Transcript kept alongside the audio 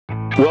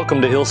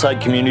Welcome to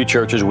Hillside Community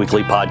Church's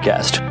weekly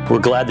podcast. We're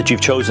glad that you've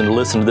chosen to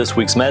listen to this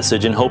week's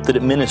message and hope that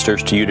it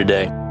ministers to you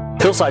today.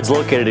 Hillside's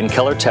located in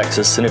Keller,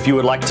 Texas, and if you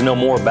would like to know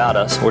more about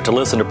us or to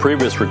listen to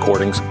previous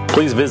recordings,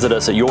 please visit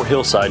us at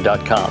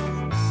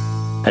yourhillside.com.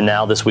 And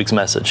now this week's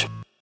message.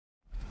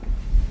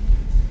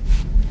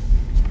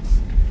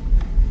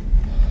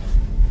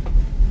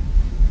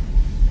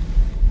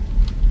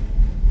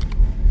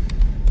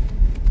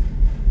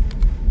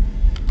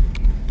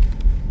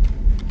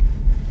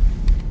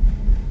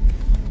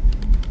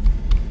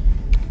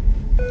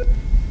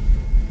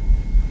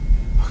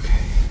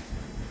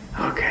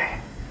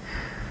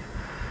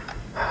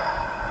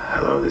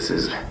 This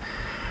is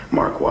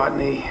Mark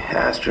Watney,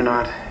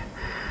 astronaut.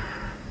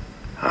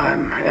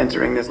 I'm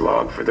entering this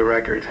log for the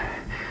record,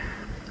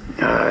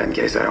 in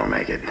case I don't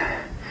make it.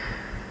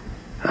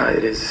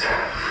 It is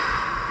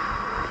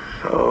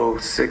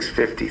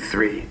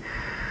 6:53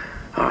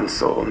 on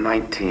Sol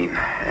 19,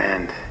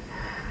 and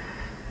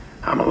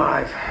I'm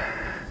alive,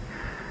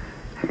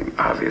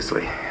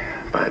 obviously,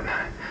 but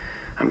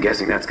I'm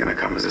guessing that's going to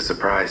come as a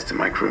surprise to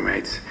my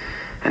crewmates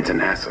and to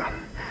NASA.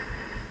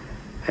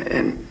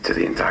 And to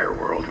the entire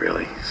world,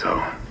 really.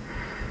 So,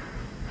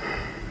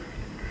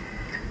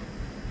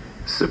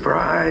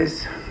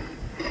 surprise.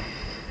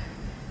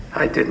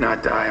 I did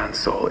not die on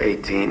Sol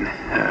 18.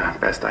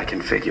 Best I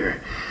can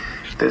figure,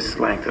 this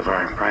length of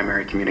our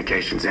primary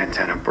communications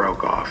antenna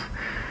broke off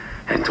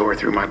and tore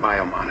through my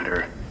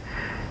biomonitor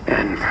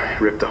and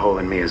ripped a hole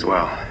in me as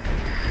well.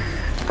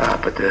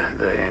 But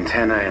the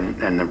antenna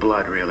and the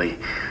blood really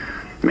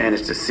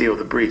managed to seal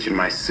the breach in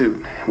my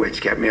suit,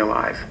 which kept me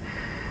alive,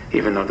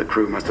 even though the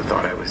crew must have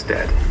thought I was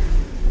dead.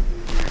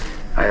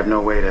 I have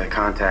no way to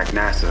contact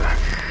NASA,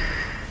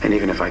 and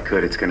even if I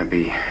could, it's going to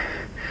be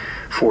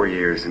 4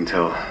 years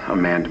until a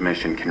manned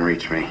mission can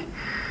reach me.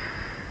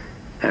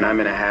 And I'm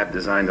in a hab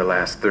designed to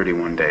last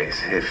 31 days.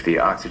 If the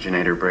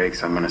oxygenator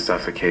breaks, I'm going to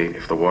suffocate.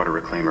 If the water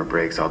reclaimer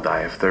breaks, I'll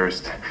die of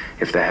thirst.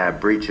 If the hab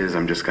breaches,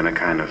 I'm just going to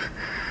kind of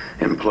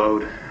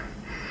implode.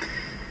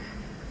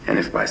 And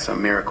if by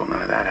some miracle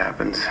none of that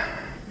happens,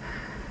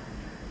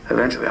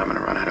 eventually I'm going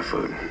to run out of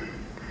food.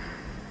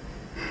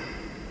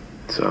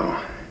 So,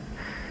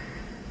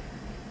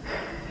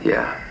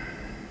 yeah.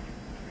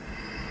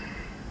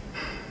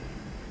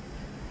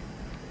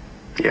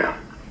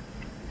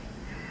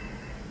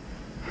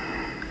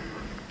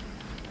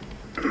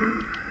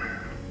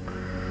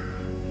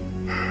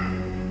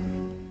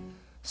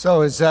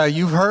 So as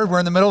you've heard, we're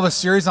in the middle of a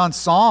series on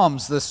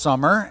Psalms this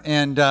summer,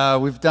 and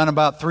we've done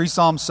about 3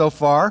 Psalms so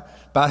far,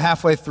 about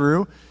halfway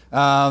through.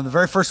 The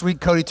very first week,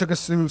 Cody took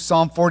us through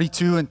Psalm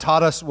 42 and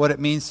taught us what it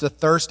means to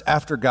thirst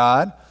after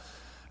God.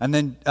 And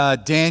then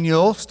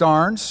Daniel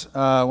Starnes,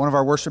 one of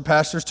our worship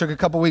pastors, took a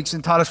couple weeks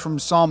and taught us from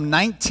Psalm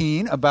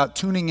 19 about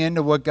tuning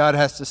into what God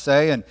has to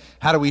say and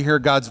how do we hear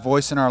God's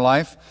voice in our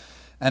life.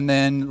 And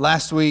then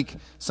last week,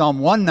 Psalm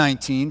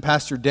 119,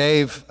 Pastor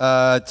Dave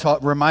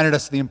reminded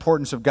us of the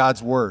importance of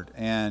God's Word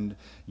and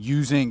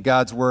using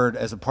God's Word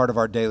as a part of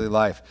our daily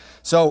life.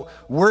 So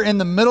we're in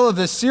the middle of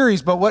this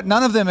series, but what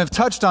none of them have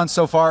touched on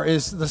so far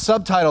is the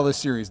subtitle of this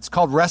series. It's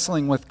called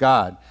Wrestling with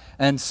God.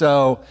 And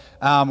so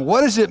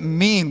what does it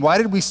mean? Why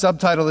did we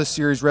subtitle this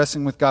series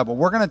Wrestling with God? Well,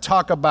 we're going to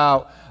talk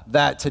about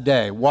that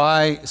today,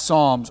 why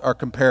Psalms are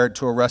compared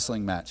to a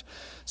wrestling match.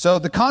 So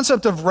the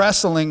concept of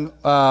wrestling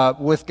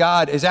with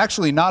God is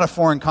actually not a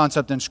foreign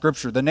concept in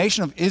Scripture. The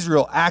nation of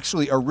Israel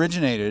actually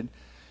originated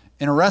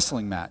in a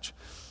wrestling match.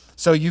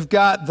 So you've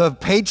got the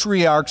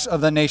patriarchs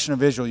of the nation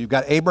of Israel. You've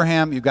got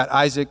Abraham, you've got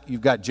Isaac, you've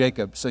got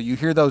Jacob. So you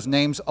hear those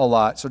names a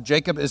lot. So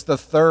Jacob is the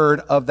third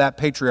of that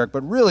patriarch,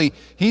 but really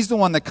he's the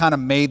one that kind of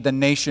made the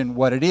nation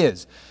what it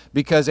is.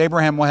 Because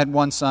Abraham had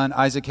 1 son,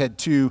 Isaac had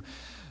 2,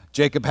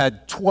 Jacob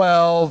had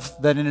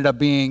 12 that ended up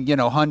being,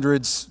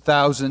 hundreds,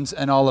 thousands,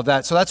 and all of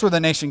that. So that's where the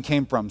nation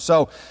came from.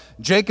 So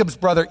Jacob's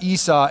brother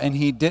Esau and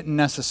he didn't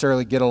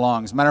necessarily get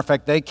along. As a matter of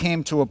fact, they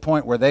came to a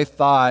point where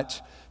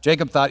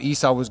Jacob thought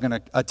Esau was going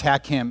to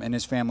attack him and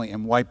his family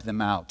and wipe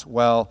them out.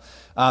 Well,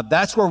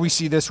 that's where we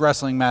see this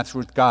wrestling match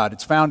with God.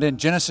 It's found in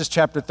Genesis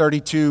chapter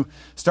 32,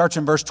 starts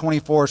in verse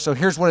 24. So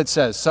here's what it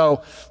says.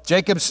 So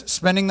Jacob's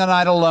spending the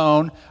night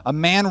alone. A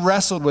man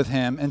wrestled with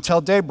him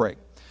until daybreak.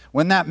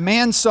 When that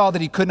man saw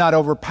that he could not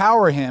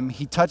overpower him,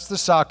 he touched the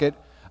socket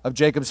of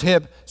Jacob's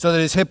hip so that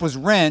his hip was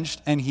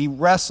wrenched, and he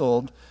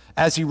wrestled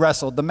as he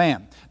wrestled the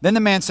man. Then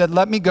the man said,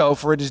 "Let me go,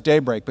 for it is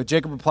daybreak." But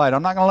Jacob replied,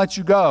 "I'm not going to let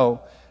you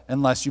go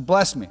unless you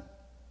bless me."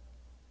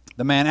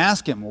 The man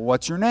asked him, "Well,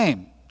 what's your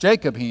name?"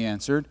 "Jacob," he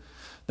answered.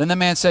 Then the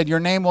man said,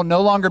 "Your name will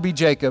no longer be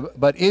Jacob,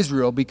 but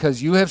Israel,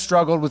 because you have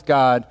struggled with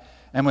God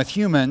and with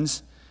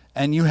humans,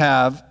 and you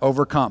have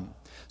overcome."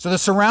 So the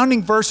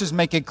surrounding verses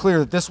make it clear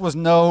that this was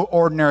no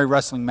ordinary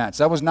wrestling match.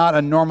 That was not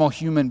a normal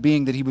human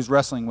being that he was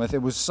wrestling with.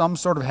 It was some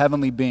sort of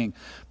heavenly being,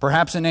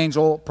 perhaps an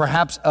angel,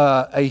 perhaps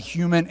a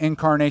human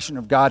incarnation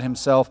of God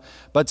himself,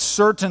 but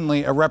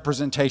certainly a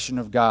representation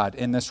of God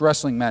in this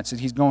wrestling match that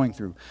he's going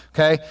through,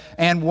 okay?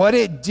 And what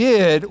it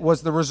did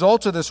was the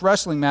result of this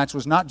wrestling match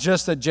was not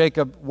just that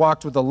Jacob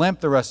walked with a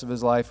limp the rest of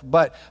his life,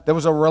 but there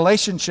was a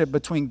relationship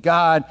between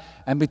God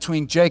and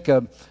between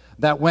Jacob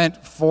that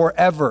went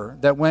forever,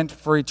 that went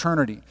for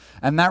eternity.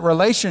 And that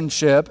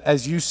relationship,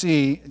 as you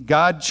see,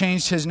 God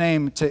changed his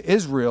name to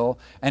Israel,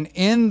 and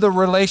in the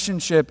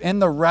relationship, in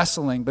the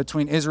wrestling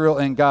between Israel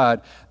and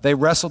God, they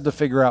wrestled to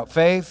figure out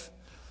faith,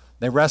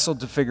 they wrestled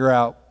to figure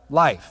out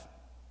life.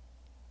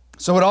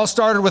 So it all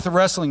started with a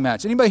wrestling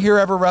match. Anybody here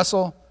ever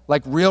wrestle?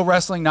 Like real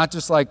wrestling, not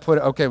just like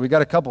we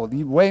got a couple,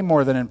 way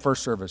more than in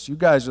first service. You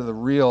guys are the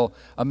real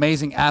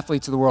amazing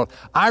athletes of the world.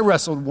 I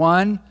wrestled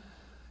 1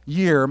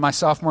 year, my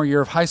sophomore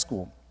year of high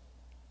school.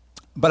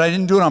 But I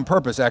didn't do it on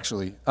purpose,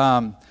 actually.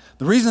 The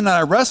reason that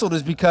I wrestled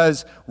is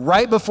because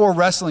right before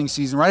wrestling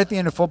season, right at the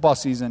end of football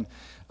season,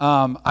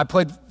 I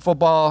played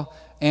football,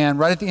 and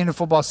right at the end of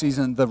football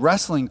season, the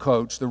wrestling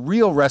coach, the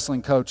real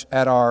wrestling coach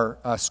at our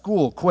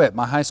school quit,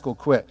 my high school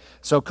quit.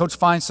 So Coach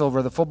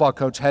Feinsilver, the football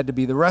coach, had to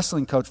be the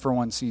wrestling coach for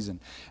one season.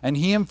 And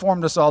he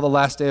informed us all the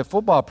last day of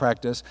football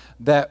practice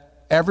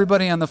that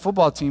everybody on the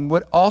football team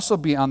would also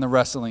be on the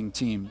wrestling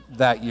team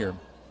that year.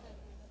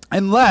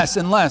 Unless,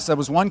 that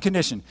was one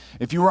condition.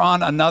 If you were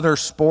on another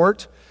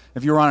sport,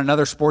 if you were on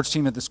another sports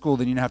team at the school,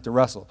 then you'd have to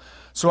wrestle.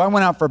 So I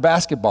went out for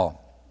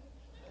basketball.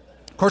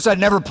 Of course, I'd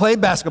never played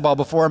basketball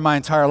before in my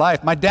entire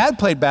life. My dad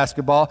played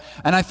basketball,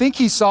 and I think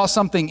he saw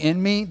something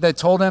in me that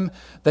told him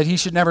that he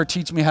should never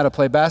teach me how to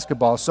play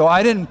basketball. So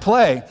I didn't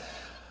play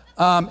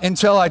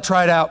until I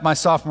tried out my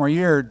sophomore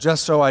year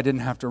just so I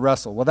didn't have to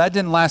wrestle. Well, that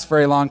didn't last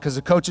very long because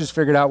the coaches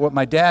figured out what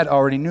my dad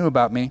already knew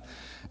about me.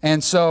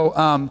 And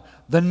so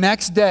the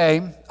next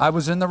day, I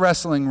was in the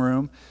wrestling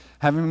room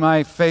having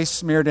my face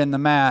smeared in the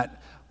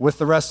mat with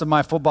the rest of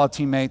my football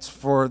teammates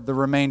for the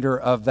remainder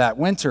of that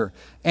winter.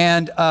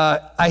 And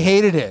I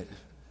hated it.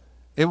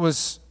 It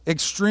was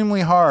extremely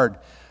hard.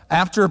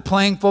 After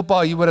playing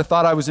football, you would have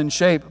thought I was in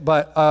shape,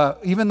 but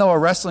even though a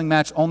wrestling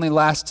match only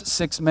lasts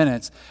 6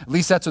 minutes, at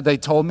least that's what they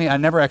told me. I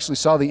never actually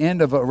saw the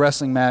end of a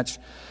wrestling match.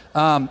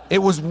 It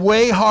was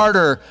way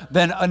harder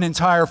than an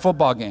entire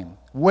football game.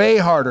 Way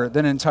harder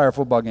than an entire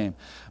football game.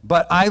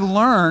 But I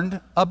learned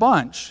a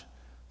bunch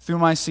through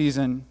my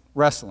season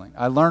wrestling.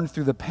 I learned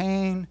through the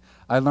pain.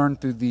 I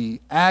learned through the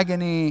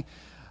agony.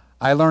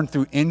 I learned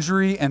through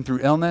injury and through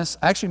illness.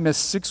 I actually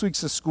missed 6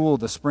 weeks of school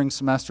the spring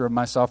semester of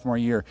my sophomore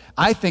year.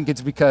 I think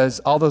it's because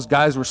all those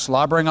guys were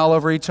slobbering all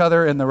over each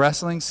other in the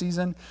wrestling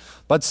season.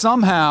 But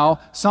somehow,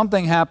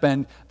 something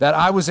happened that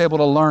I was able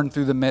to learn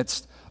through the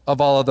midst of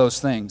all of those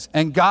things.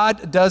 And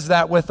God does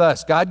that with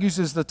us. God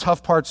uses the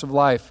tough parts of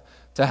life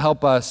to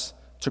help us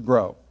to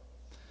grow.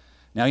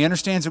 Now, he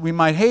understands that we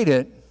might hate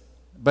it,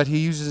 but he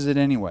uses it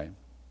anyway.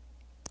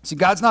 See,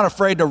 God's not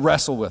afraid to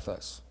wrestle with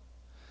us.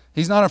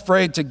 He's not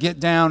afraid to get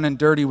down and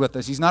dirty with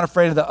us. He's not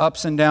afraid of the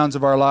ups and downs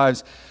of our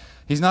lives.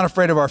 He's not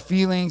afraid of our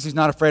feelings. He's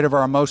not afraid of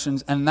our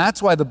emotions. And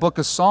that's why the book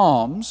of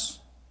Psalms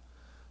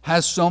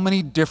has so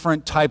many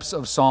different types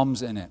of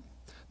psalms in it.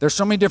 There's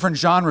so many different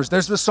genres.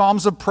 There's the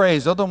Psalms of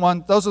praise. Those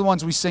are the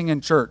ones we sing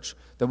in church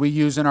that we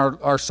use in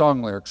our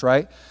song lyrics,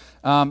 right?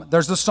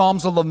 There's the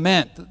Psalms of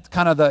lament,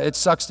 kind of the "it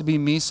sucks to be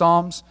me"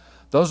 psalms.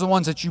 Those are the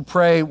ones that you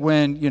pray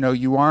when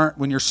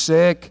when you're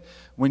sick,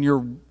 when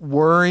you're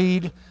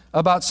worried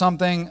about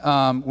something,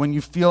 when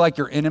you feel like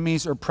your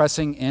enemies are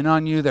pressing in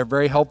on you. They're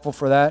very helpful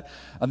for that.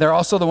 They're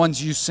also the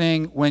ones you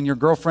sing when your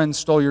girlfriend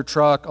stole your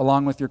truck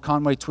along with your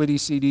Conway Twitty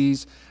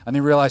CDs, and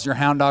you realize your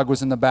hound dog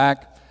was in the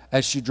back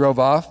as she drove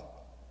off.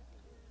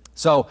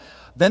 So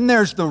then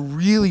there's the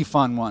really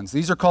fun ones.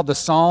 These are called the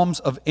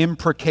Psalms of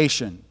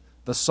imprecation.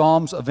 The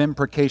Psalms of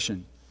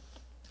imprecation.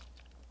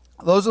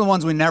 Those are the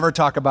ones we never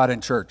talk about in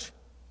church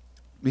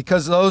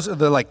because those are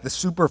the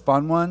super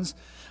fun ones,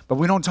 but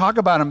we don't talk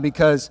about them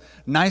because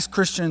nice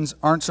Christians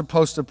aren't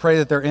supposed to pray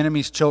that their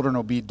enemies' children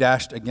will be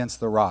dashed against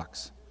the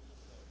rocks.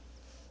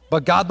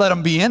 But God let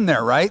them be in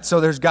there, right?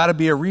 So there's got to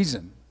be a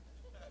reason.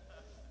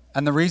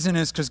 And the reason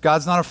is because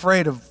God's not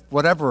afraid of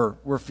whatever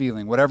we're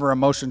feeling, whatever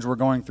emotions we're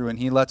going through, and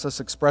he lets us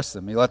express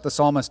them. He let the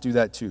psalmist do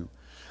that too.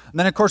 And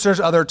then, of course, there's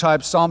other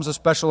types, psalms of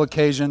special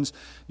occasions,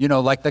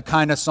 like the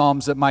kind of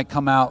psalms that might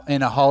come out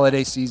in a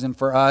holiday season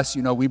for us.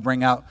 We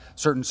bring out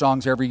certain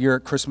songs every year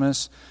at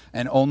Christmas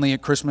and only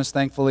at Christmas,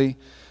 thankfully.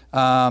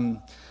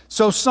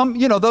 So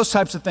those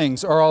types of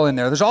things are all in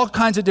there. There's all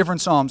kinds of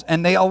different psalms,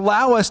 and they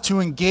allow us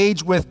to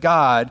engage with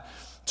God,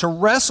 to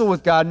wrestle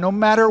with God no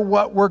matter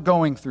what we're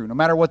going through, no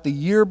matter what the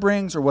year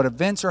brings or what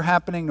events are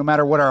happening, no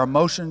matter what our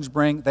emotions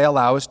bring. They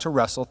allow us to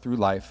wrestle through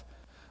life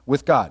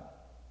with God.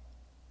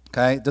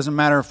 Okay, it doesn't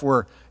matter if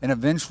we're in a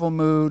vengeful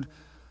mood,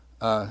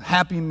 a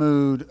happy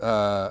mood,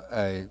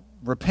 a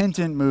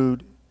repentant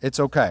mood. It's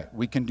okay.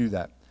 We can do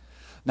that.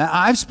 Now,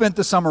 I've spent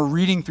the summer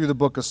reading through the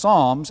book of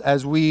Psalms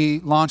as we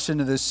launched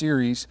into this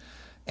series,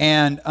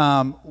 And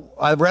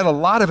I read a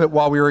lot of it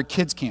while we were at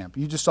kids camp.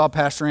 You just saw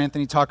Pastor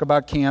Anthony talk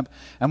about camp.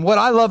 And what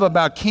I love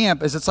about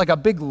camp is it's like a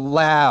big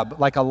lab,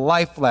 like a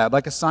life lab,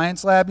 like a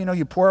science lab. You know,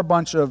 you pour a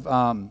bunch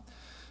of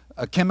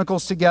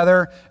chemicals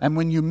together, and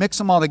when you mix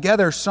them all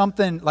together,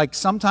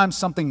 sometimes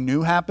something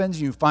new happens.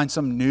 You find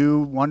some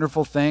new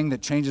wonderful thing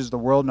that changes the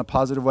world in a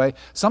positive way.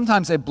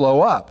 Sometimes they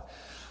blow up.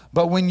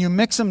 But when you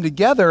mix them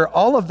together,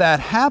 all of that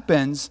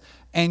happens,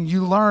 and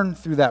you learn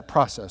through that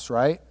process,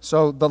 right?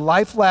 So the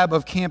life lab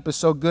of camp is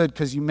so good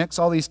because you mix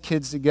all these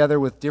kids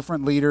together with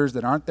different leaders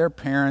that aren't their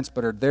parents,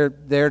 but are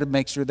there to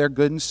make sure they're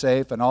good and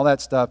safe and all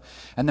that stuff.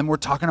 And then we're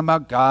talking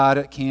about God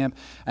at camp,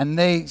 and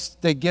they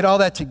get all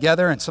that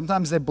together, and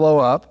sometimes they blow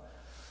up.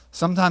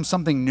 Sometimes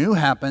something new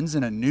happens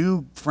and a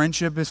new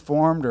friendship is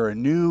formed or a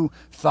new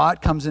thought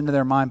comes into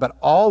their mind, but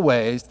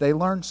always they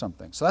learn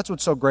something. So that's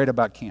what's so great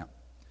about camp.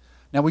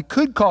 Now, we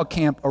could call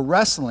camp a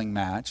wrestling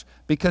match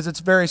because it's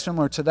very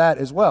similar to that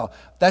as well.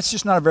 That's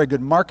just not a very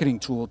good marketing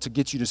tool to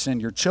get you to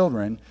send your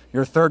children,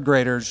 your third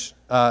graders,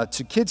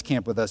 to kids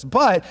camp with us.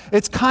 But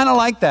it's kind of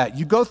like that.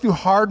 You go through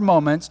hard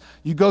moments,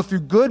 you go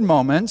through good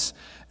moments,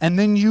 and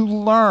then you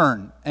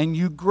learn and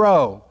you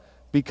grow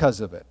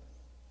because of it.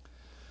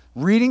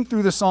 Reading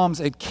through the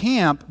Psalms at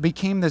camp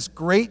became this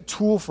great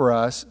tool for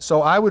us.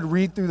 So I would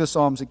read through the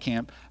Psalms at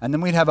camp, and then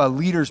we'd have a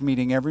leaders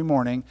meeting every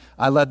morning.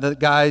 I led the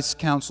guys'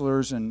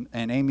 counselors, and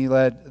Amy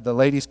led the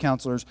ladies'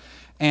 counselors.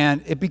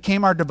 And it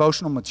became our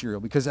devotional material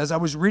because as I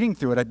was reading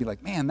through it, I'd be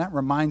like, man, that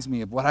reminds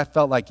me of what I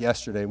felt like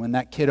yesterday when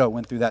that kiddo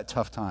went through that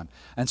tough time.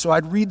 And so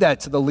I'd read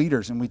that to the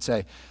leaders, and we'd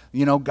say,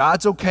 you know,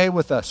 God's okay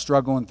with us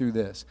struggling through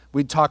this.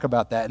 We'd talk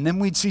about that. And then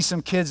we'd see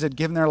some kids that had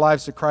given their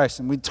lives to Christ,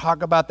 and we'd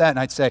talk about that, and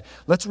I'd say,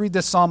 let's read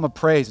this psalm of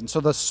praise. And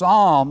so the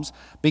Psalms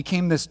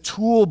became this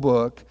tool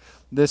book,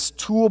 this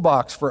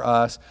toolbox for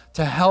us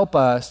to help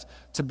us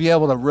to be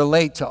able to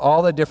relate to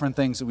all the different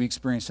things that we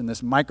experience in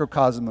this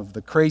microcosm of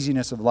the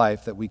craziness of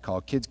life that we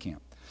call kids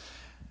camp.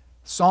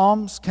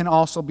 Psalms can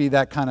also be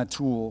that kind of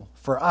tool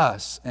for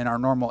us in our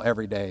normal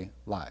everyday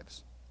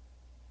lives.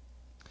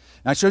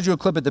 Now, I showed you a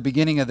clip at the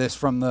beginning of this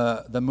from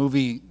the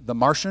movie The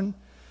Martian,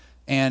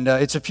 and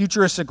it's a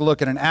futuristic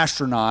look at an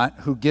astronaut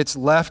who gets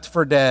left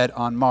for dead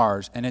on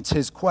Mars, and it's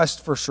his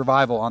quest for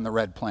survival on the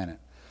red planet.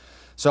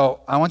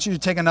 So I want you to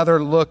take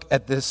another look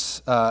at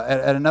this,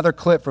 at another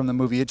clip from the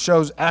movie. It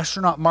shows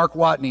astronaut Mark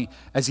Watney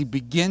as he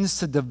begins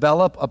to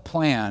develop a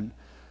plan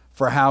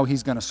for how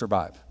he's going to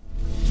survive.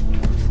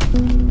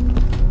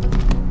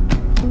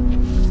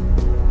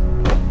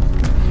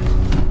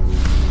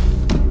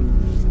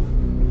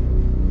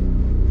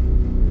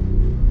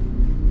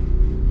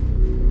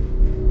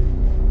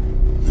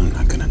 I'm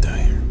not going to die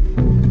here.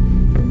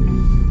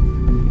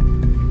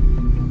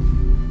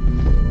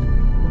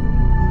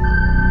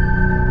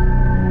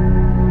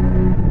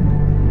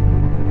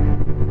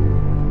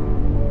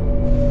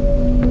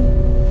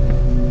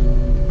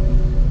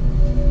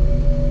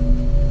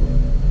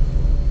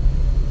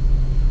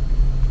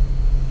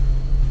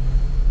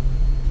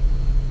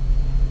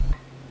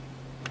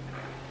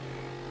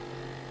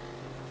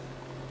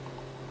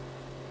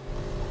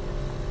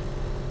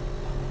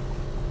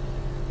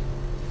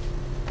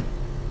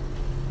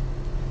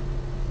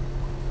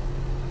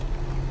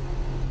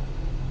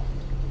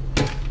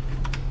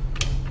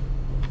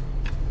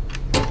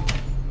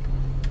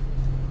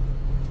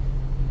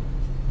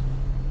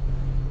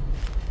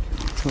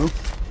 Two,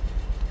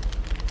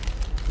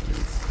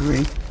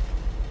 33,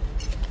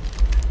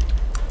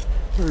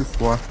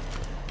 34,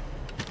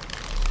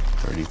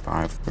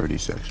 35,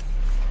 36.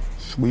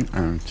 Sweet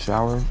and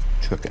sour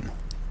chicken.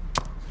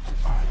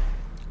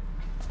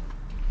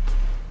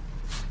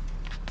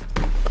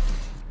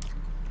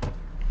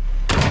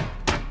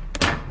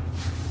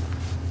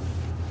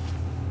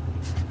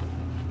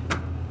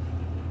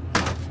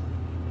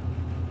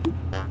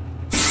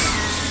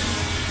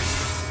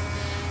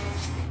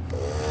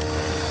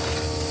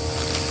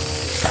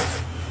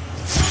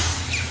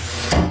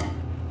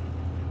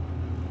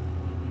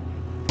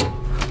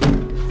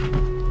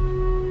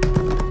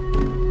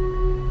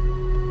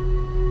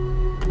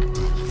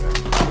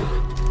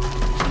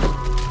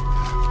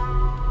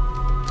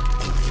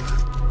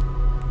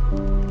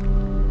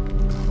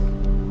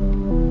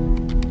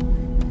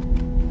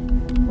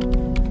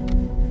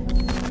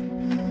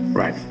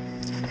 Right.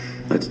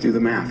 Let's do the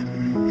math.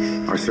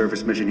 Our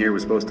surface mission here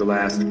was supposed to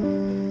last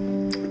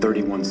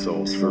 31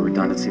 souls. For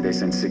redundancy, they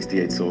sent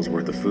 68 souls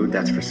worth of food.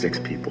 That's for 6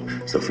 people.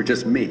 So for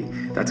just me,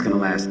 that's going to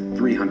last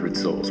 300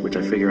 souls, which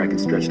I figure I can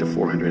stretch to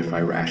 400 if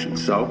I ration.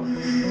 So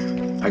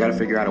I got to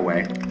figure out a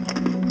way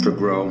to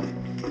grow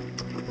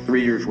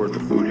 3 years worth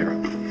of food here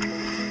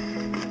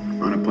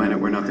on a planet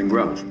where nothing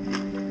grows.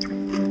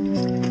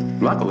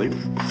 Luckily,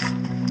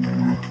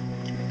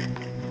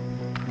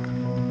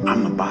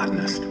 I'm a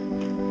botanist.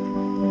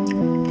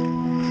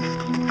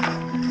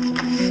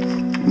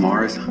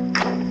 Mars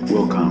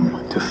will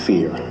come to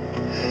fear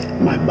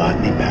my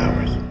botany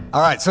powers. All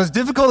right, so as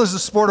difficult as the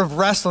sport of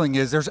wrestling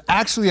is, there's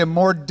actually a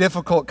more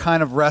difficult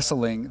kind of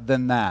wrestling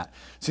than that.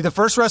 See, the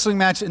first wrestling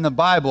match in the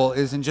Bible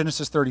is in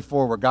Genesis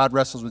 34, where God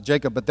wrestles with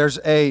Jacob, but there's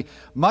a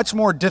much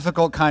more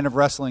difficult kind of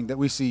wrestling that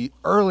we see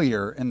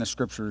earlier in the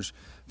scriptures,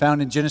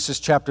 found in Genesis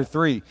chapter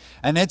 3.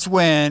 And it's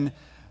when,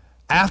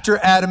 after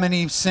Adam and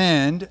Eve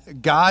sinned,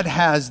 God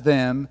has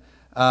them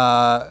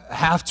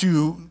have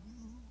to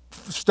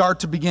start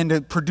to begin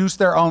to produce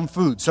their own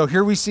food. So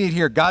here we see it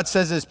here. God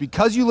says this,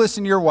 because you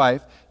listened to your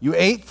wife, you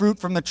ate fruit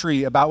from the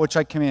tree about which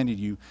I commanded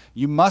you.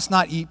 You must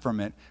not eat from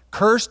it.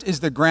 Cursed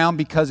is the ground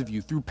because of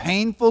you. Through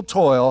painful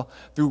toil,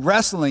 through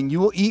wrestling, you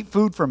will eat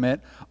food from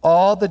it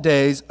all the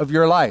days of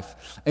your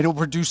life. It will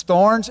produce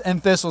thorns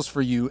and thistles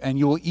for you, and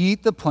you will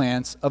eat the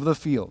plants of the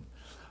field.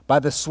 By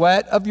the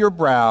sweat of your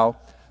brow,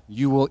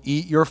 you will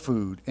eat your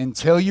food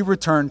until you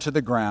return to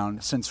the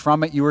ground, since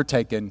from it you were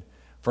taken.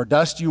 For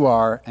dust you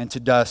are, and to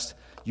dust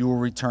you will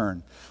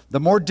return. The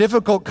more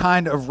difficult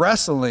kind of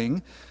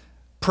wrestling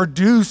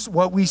produced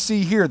what we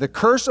see here. The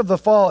curse of the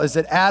fall is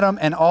that Adam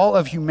and all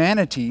of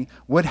humanity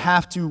would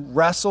have to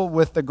wrestle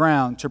with the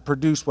ground to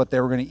produce what they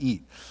were going to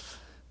eat.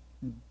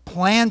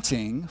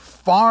 Planting,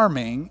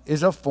 farming,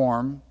 is a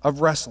form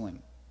of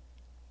wrestling.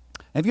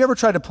 Have you ever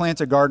tried to plant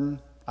a garden?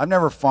 I've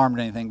never farmed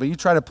anything, but you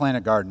try to plant a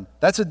garden.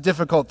 That's a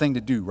difficult thing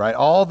to do, right?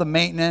 All the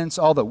maintenance,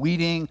 all the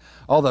weeding,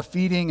 all the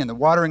feeding and the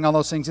watering, all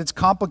those things, it's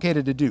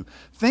complicated to do.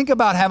 Think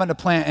about having to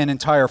plant an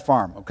entire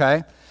farm,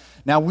 okay?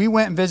 Now, we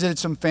went and visited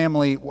some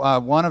family.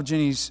 One of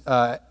Jenny's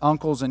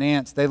uncles and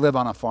aunts, they live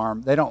on a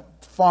farm. They don't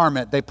farm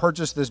it. They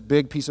purchase this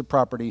big piece of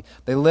property.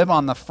 They live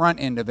on the front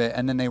end of it,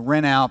 and then they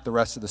rent out the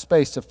rest of the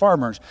space to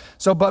farmers.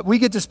 But we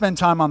get to spend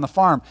time on the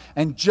farm.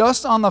 And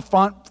just on the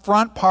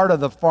front part of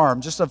the farm,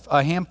 just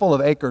a handful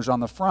of acres on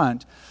the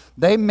front,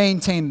 they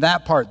maintain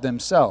that part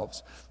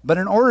themselves. But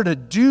in order to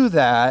do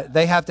that,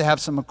 they have to have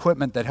some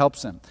equipment that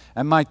helps them.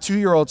 And my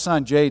 2-year-old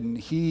son,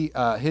 Jaden,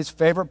 his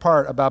favorite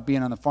part about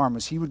being on the farm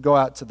was he would go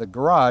out to the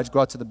garage, go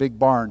out to the big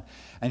barn,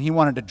 and he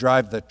wanted to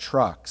drive the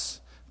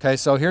trucks. Okay,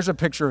 so here's a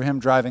picture of him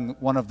driving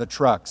one of the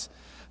trucks.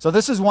 So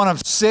this is one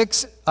of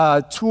 6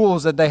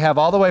 tools that they have,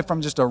 all the way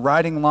from just a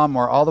riding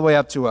lawnmower all the way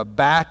up to a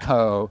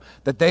backhoe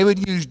that they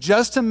would use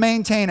just to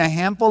maintain a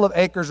handful of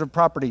acres of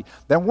property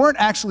that weren't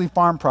actually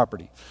farm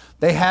property.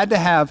 They had to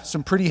have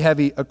some pretty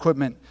heavy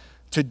equipment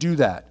to do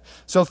that.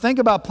 So think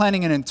about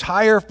planting an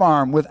entire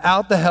farm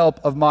without the help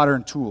of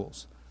modern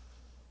tools.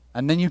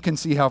 And then you can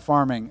see how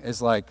farming is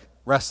like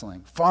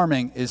wrestling.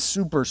 Farming is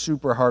super,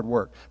 super hard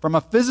work. From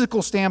a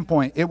physical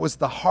standpoint, it was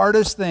the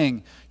hardest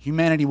thing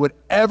humanity would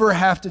ever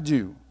have to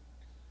do,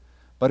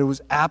 but it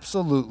was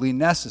absolutely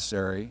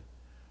necessary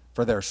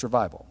for their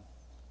survival.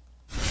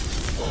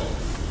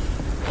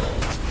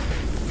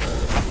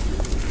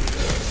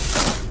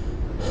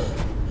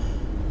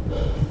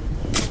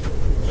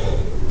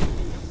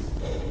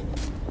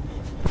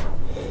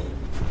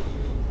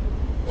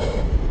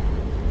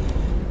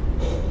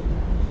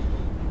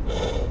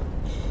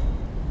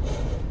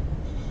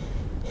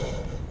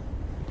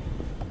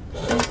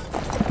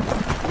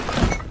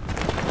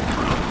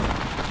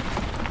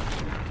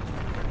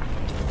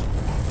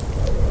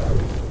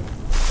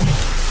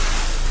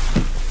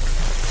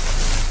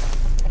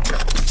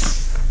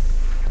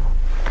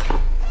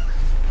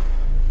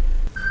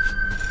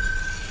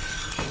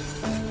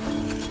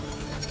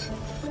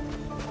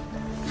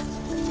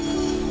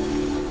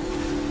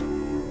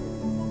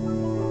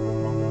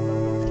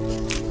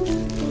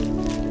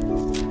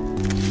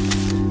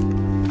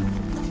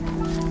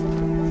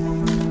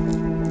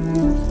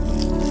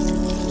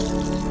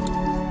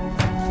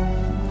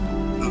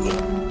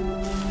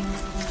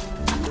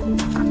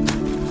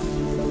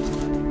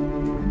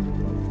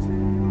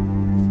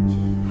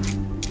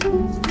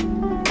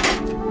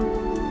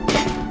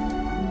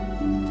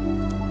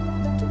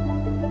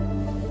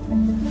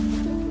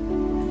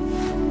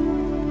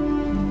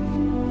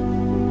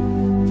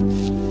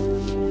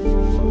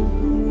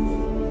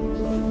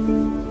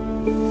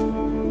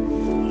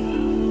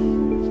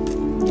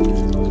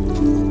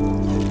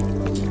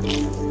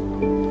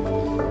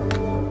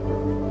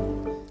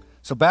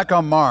 So back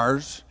on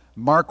Mars,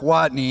 Mark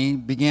Watney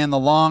began the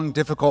long,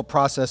 difficult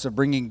process of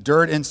bringing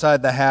dirt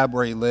inside the hab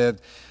where he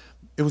lived.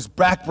 It was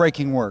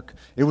backbreaking work.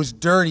 It was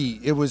dirty.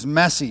 It was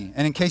messy.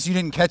 And in case you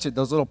didn't catch it,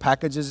 those little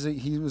packages that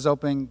he was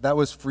opening, that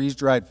was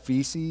freeze-dried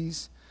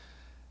feces.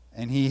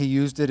 And he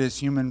used it as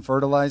human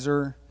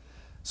fertilizer.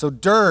 So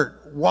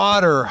dirt,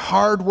 water,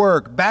 hard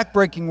work,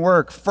 backbreaking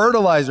work,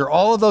 fertilizer,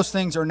 all of those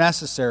things are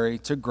necessary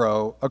to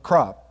grow a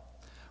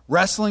crop.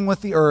 Wrestling with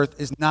the earth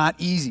is not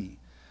easy.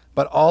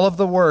 But all of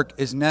the work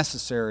is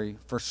necessary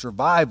for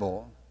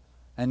survival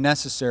and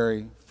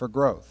necessary for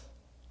growth.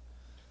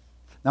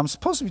 Now, I'm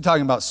supposed to be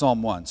talking about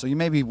Psalm 1, so you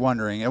may be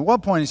wondering, at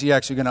what point is he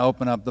actually going to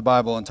open up the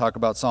Bible and talk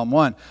about Psalm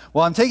 1?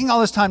 Well, I'm taking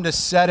all this time to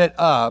set it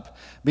up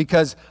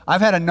because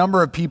I've had a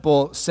number of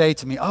people say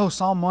to me, oh,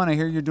 Psalm 1, I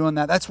hear you're doing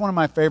that. That's one of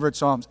my favorite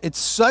Psalms. It's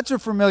such a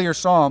familiar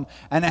Psalm,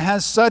 and it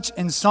has such,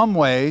 in some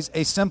ways,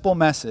 a simple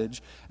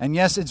message. And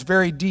yes, it's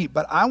very deep,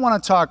 but I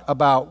want to talk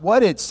about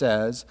what it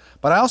says,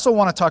 but I also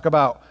want to talk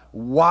about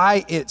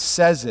why it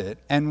says it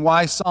and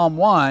why Psalm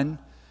 1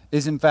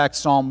 is in fact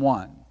Psalm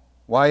 1,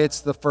 why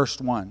it's the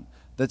first one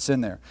that's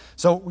in there.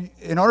 So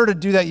in order to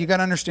do that, you got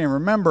to understand,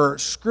 remember,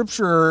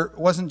 Scripture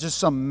wasn't just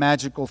some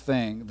magical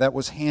thing that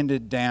was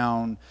handed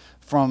down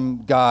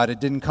from God. It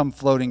didn't come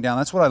floating down.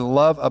 That's what I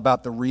love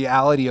about the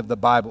reality of the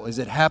Bible, is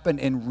it happened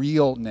in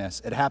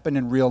realness. It happened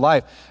in real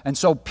life. And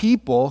so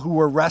people who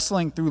were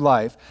wrestling through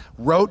life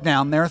wrote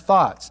down their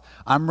thoughts.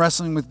 I'm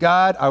wrestling with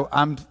God.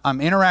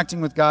 I'm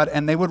interacting with God,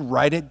 and they would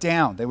write it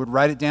down. They would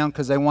write it down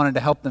because they wanted to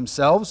help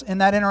themselves in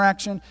that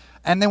interaction,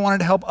 and they wanted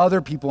to help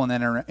other people in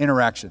that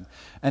interaction.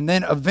 And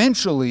then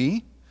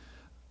eventually,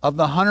 of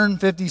the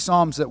 150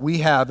 Psalms that we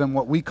have in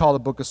what we call the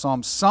Book of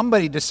Psalms,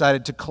 somebody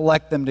decided to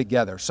collect them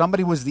together.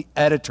 Somebody was the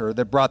editor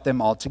that brought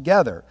them all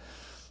together.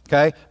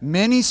 Okay?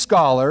 Many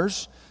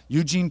scholars,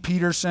 Eugene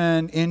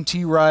Peterson,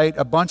 N.T. Wright,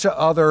 a bunch of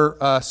other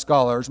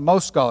scholars,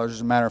 most scholars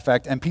as a matter of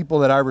fact, and people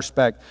that I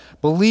respect,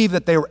 believe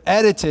that they were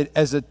edited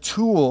as a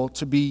tool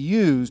to be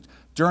used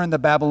during the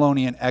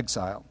Babylonian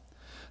exile.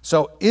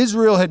 So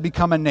Israel had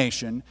become a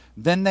nation,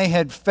 then they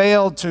had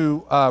failed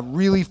to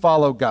really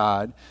follow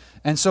God,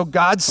 and so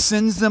God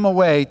sends them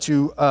away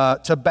to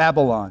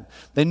Babylon.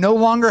 They no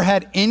longer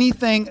had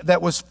anything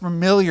that was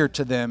familiar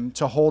to them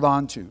to hold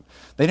on to.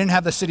 They didn't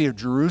have the city of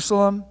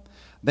Jerusalem.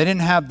 They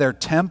didn't have their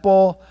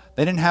temple.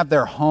 They didn't have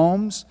their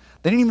homes.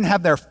 They didn't even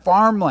have their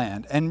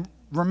farmland. And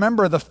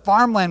remember, the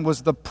farmland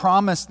was the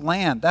promised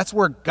land. That's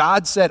where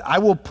God said, I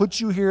will put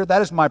you here.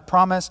 That is my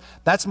promise.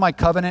 That's my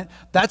covenant.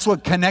 That's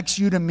what connects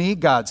you to me,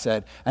 God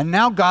said. And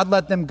now God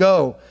let them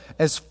go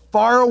as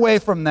far away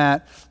from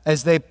that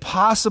as they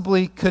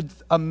possibly could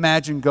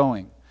imagine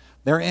going.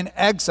 They're in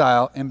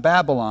exile in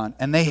Babylon,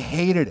 and they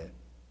hated it.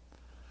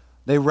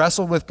 They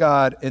wrestled with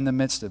God in the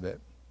midst of it.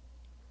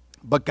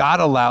 But God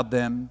allowed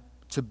them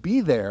to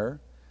be there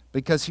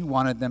because he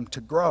wanted them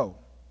to grow.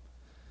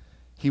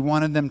 He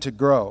wanted them to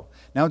grow.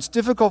 Now, it's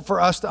difficult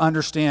for us to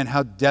understand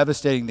how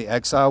devastating the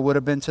exile would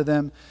have been to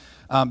them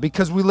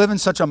because we live in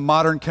such a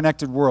modern,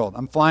 connected world.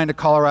 I'm flying to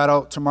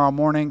Colorado tomorrow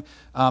morning.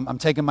 I'm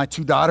taking my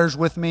 2 daughters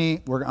with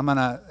me. I'm going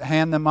to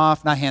I'm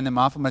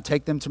going to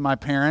take them to my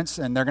parents,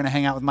 and they're going to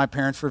hang out with my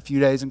parents for a few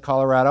days in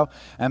Colorado.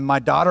 And my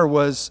daughter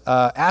was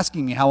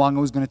asking me how long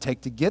it was going to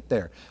take to get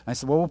there. I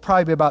said, well, we'll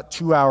probably be about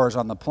 2 hours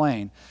on the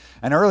plane.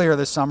 And earlier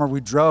this summer, we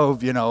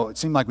drove, it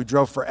seemed like we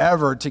drove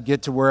forever to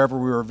get to wherever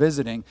we were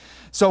visiting.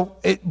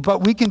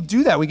 But we can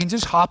do that. We can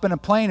just hop in a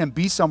plane and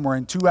be somewhere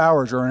in 2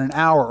 hours or in an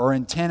hour or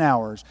in 10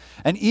 hours.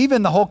 And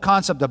even the whole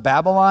concept of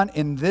Babylon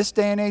in this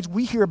day and age,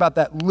 we hear about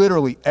that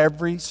literally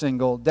every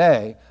single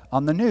day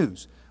on the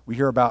news. We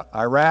hear about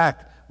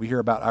Iraq. We hear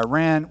about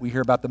Iran. We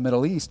hear about the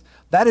Middle East.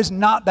 That is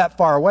not that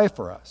far away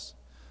for us.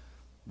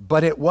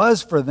 But it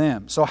was for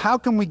them. So how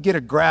can we get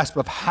a grasp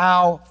of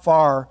how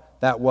far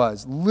that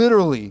was?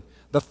 Literally,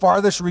 the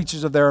farthest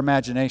reaches of their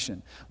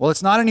imagination. Well,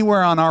 it's not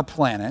anywhere on our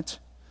planet.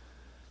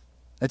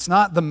 It's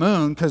not the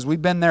moon, because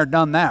we've been there,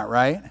 done that,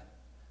 right?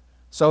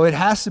 So it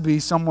has to be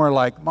somewhere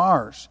like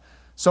Mars.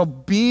 So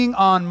being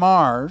on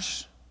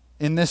Mars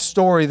in this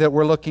story that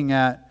we're looking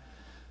at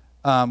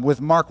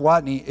with Mark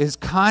Watney is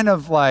kind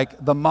of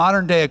like the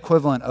modern day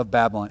equivalent of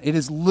Babylon. It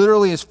is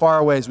literally as far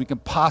away as we can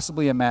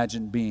possibly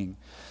imagine being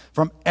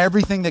from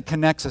everything that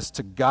connects us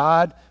to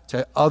God,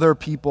 to other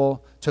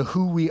people, to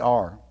who we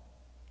are.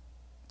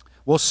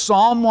 Well,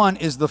 Psalm 1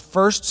 is the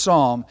first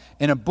psalm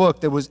in a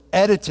book that was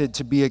edited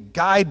to be a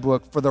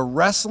guidebook for the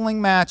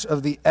wrestling match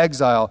of the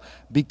exile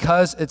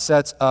because it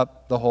sets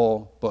up the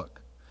whole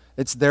book.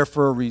 It's there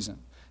for a reason.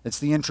 It's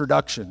the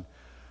introduction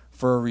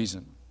for a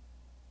reason.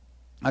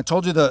 I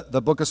told you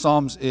the book of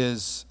Psalms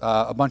is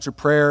a bunch of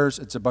prayers.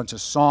 It's a bunch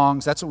of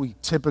songs. That's what we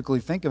typically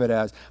think of it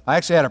as. I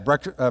actually had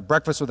a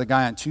breakfast with a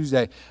guy on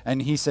Tuesday,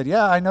 and he said,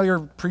 yeah, I know you're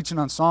preaching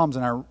on Psalms,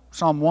 and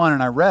Psalm 1,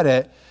 and I read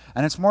it,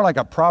 and it's more like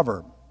a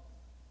proverb.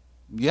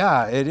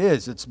 Yeah, it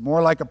is. It's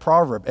more like a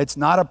proverb. It's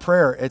not a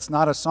prayer. It's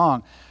not a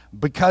song,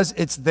 because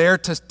it's there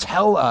to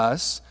tell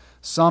us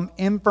some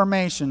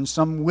information,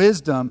 some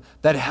wisdom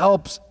that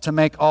helps to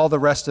make all the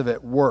rest of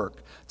it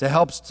work,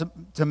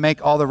 to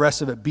make all the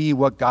rest of it be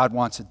what God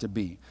wants it to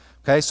be.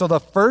 Okay, so the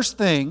first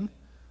thing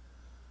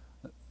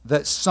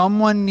that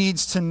someone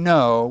needs to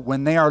know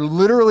when they are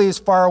literally as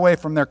far away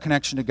from their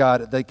connection to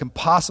God that they can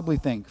possibly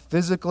think,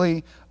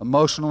 physically,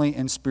 emotionally,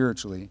 and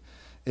spiritually,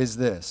 is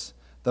this.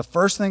 The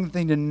first thing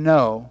they need to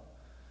know,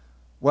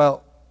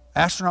 well,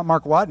 astronaut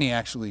Mark Watney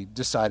actually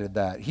decided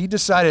that. He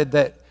decided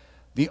that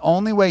the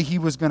only way he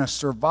was going to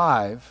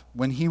survive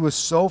when he was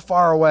so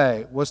far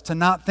away was to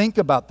not think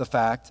about the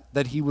fact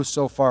that he was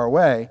so far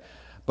away,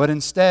 but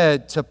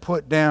instead to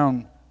put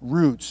down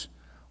roots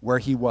where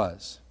he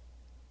was.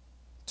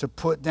 To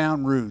put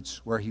down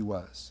roots where he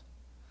was.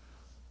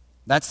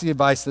 That's the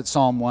advice that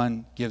Psalm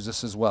 1 gives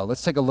us as well.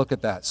 Let's take a look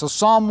at that. So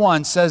Psalm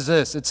 1 says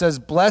this. It says,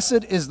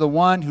 "Blessed is the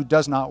one who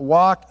does not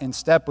walk in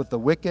step with the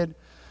wicked,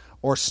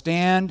 or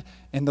stand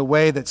in the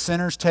way that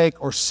sinners take,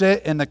 or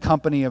sit in the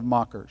company of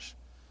mockers,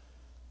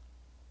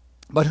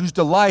 but whose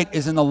delight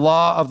is in the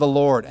law of the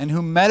Lord, and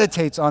who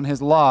meditates on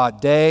his law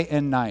day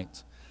and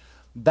night."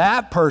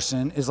 That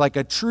person is like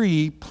a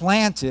tree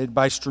planted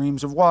by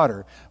streams of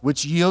water,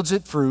 which yields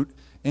its fruit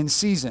in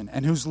season,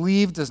 and whose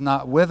leaf does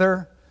not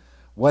wither.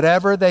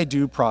 Whatever they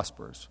do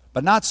prospers.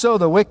 But not so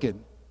the wicked.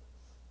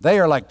 They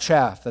are like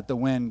chaff that the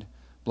wind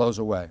blows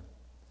away.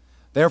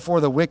 Therefore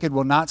the wicked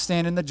will not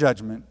stand in the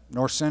judgment,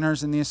 nor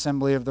sinners in the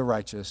assembly of the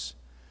righteous.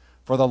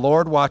 For the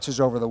Lord watches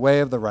over the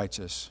way of the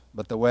righteous,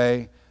 but the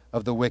way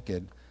of the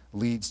wicked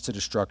leads to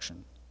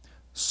destruction.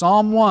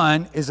 Psalm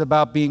 1 is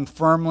about being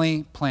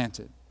firmly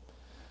planted.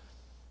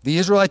 The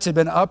Israelites had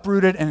been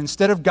uprooted, and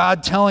instead of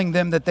God telling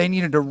them that they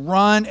needed to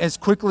run as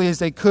quickly as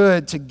they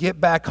could to get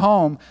back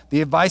home,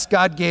 the advice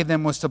God gave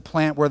them was to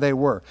plant where they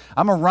were.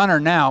 I'm a runner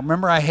now.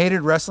 Remember, I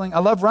hated wrestling? I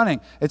love running.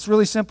 It's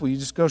really simple. You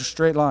just go a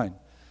straight line.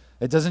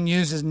 It doesn't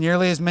use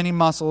nearly as many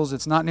muscles.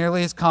 It's not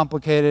nearly as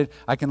complicated.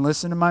 I can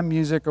listen to my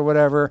music or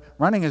whatever.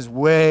 Running is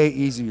way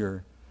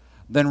easier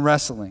than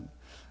wrestling.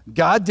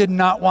 God did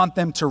not want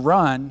them to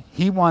run.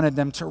 He wanted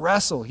them to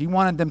wrestle. He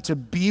wanted them to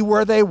be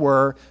where they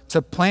were,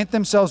 to plant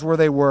themselves where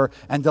they were,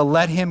 and to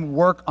let him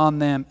work on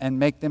them and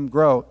make them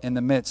grow in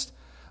the midst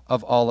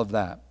of all of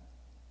that.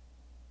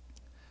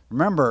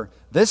 Remember,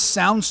 this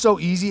sounds so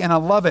easy, and I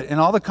love it. In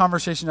all the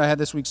conversations I had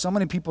this week, so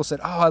many people said,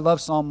 I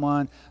love Psalm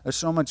 1. There's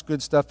so much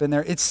good stuff in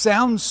there. It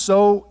sounds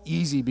so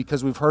easy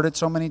because we've heard it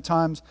so many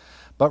times.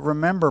 But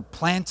remember,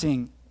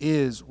 planting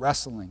is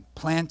wrestling.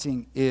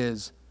 Planting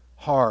is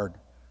hard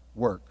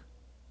work.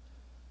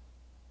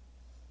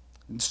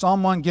 And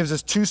Psalm 1 gives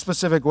us two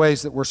specific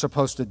ways that we're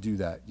supposed to do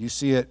that. You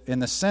see it in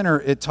the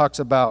center, it talks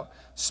about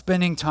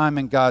spending time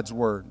in God's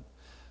Word,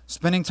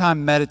 spending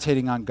time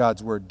meditating on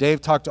God's Word.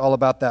 Dave talked all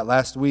about that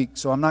last week,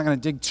 so I'm not going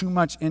to dig too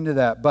much into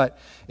that, but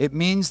it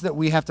means that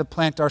we have to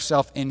plant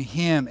ourselves in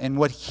Him and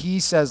what He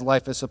says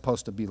life is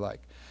supposed to be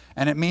like.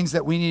 And it means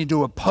that we need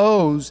to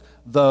oppose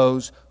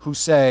those who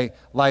say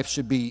life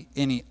should be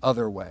any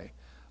other way.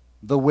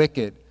 The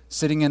wicked,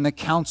 sitting in the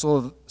council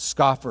of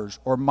scoffers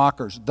or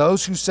mockers.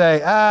 Those who say,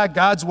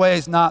 God's way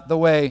is not the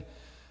way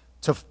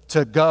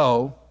to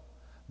go.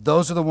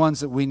 Those are the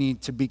ones that we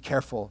need to be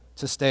careful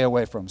to stay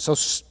away from. So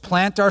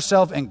plant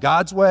ourselves in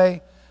God's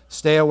way,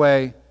 stay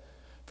away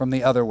from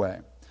the other way.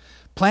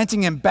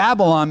 Planting in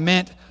Babylon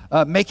meant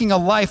making a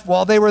life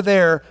while they were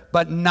there,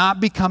 but not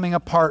becoming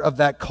a part of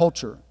that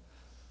culture.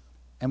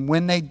 And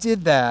when they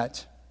did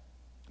that,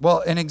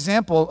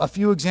 a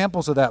few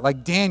examples of that,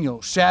 like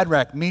Daniel,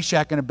 Shadrach,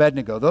 Meshach, and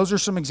Abednego. Those are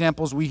some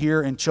examples we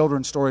hear in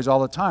children's stories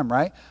all the time,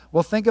 right?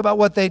 Well, think about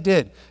what they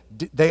did.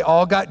 They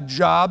all got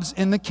jobs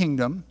in the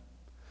kingdom.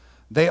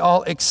 They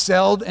all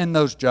excelled in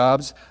those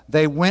jobs.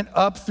 They went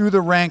up through the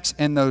ranks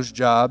in those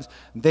jobs.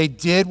 They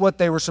did what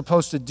they were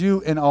supposed to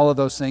do in all of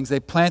those things. They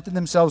planted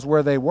themselves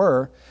where they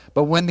were.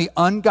 But when the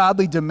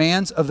ungodly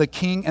demands of the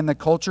king and the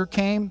culture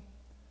came,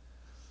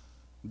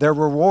 their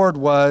reward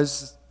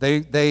was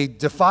they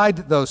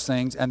defied those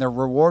things, and their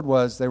reward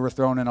was they were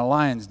thrown in a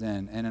lion's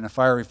den and in a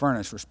fiery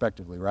furnace,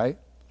 respectively, right?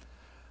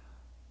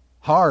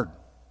 Hard.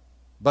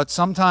 But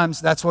sometimes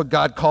that's what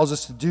God calls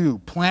us to do.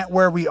 Plant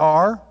where we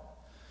are.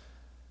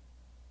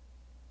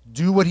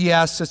 Do what He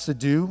asks us to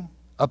do.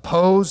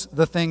 Oppose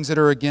the things that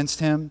are against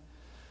Him.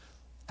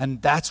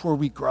 And that's where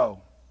we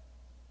grow.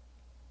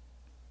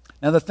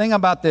 Now, the thing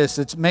about this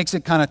that makes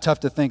it kind of tough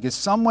to think is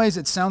some ways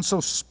it sounds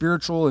so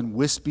spiritual and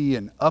wispy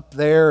and up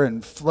there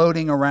and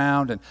floating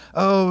around. And,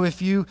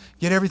 if you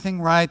get everything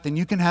right, then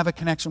you can have a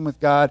connection with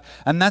God.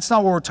 And that's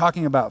not what we're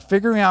talking about.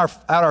 Figuring out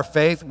our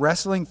faith,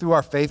 wrestling through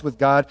our faith with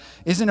God,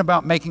 isn't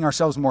about making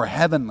ourselves more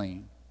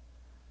heavenly.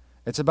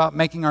 It's about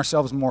making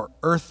ourselves more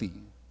earthy.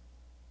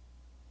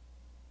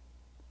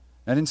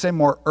 I didn't say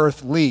more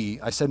earthly.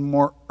 I said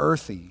more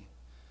earthy.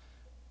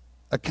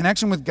 A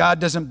connection with God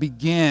doesn't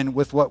begin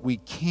with what we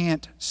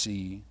can't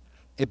see.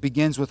 It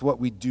begins with what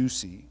we do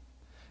see.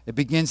 It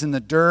begins in the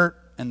dirt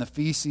and the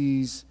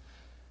feces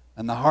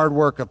and the hard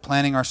work of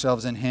planting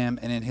ourselves in Him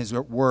and in His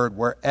Word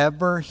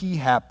wherever He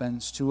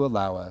happens to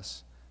allow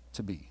us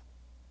to be,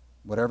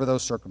 whatever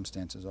those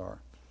circumstances are.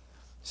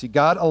 See,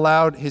 God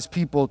allowed His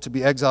people to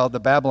be exiled to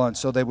Babylon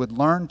so they would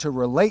learn to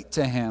relate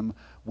to Him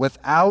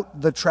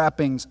without the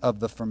trappings of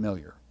the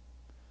familiar.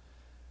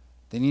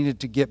 They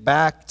needed to get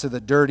back to the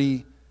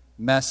dirty,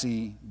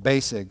 messy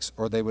basics,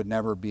 or they would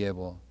never be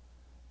able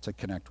to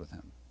connect with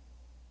Him.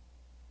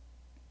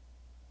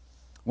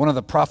 One of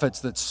the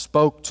prophets that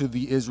spoke to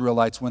the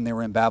Israelites when they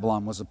were in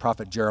Babylon was the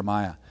prophet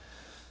Jeremiah.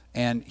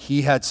 And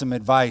he had some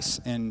advice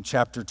in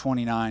chapter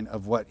 29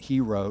 of what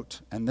he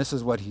wrote, and this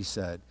is what he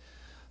said.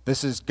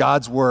 This is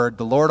God's word.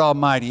 The Lord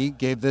Almighty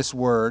gave this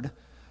word,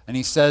 and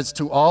He says,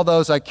 to all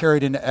those I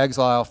carried into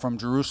exile from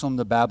Jerusalem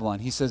to Babylon,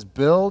 He says,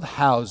 build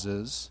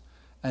houses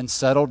and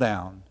settle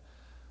down,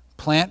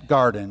 plant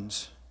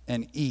gardens,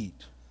 and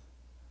eat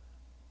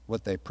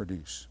what they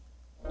produce.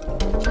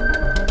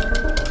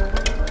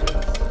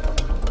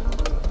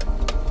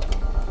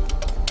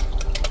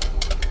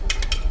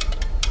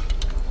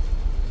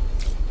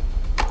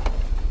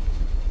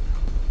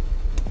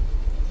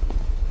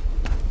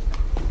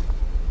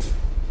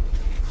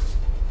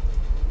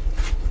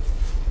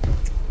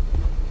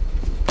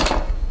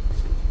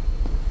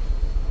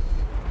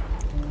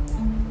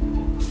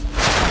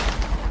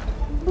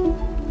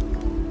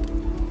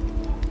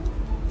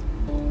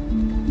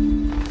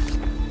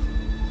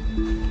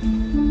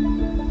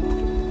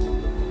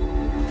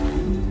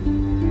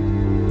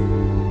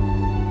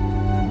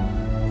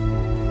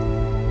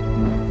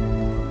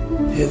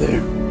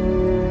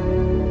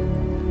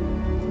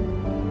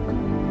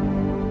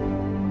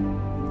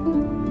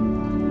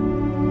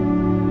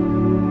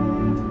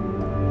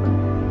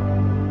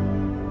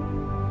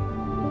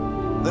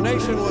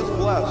 nation was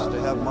blessed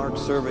to have Mark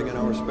serving in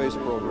our space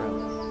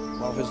program.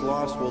 While his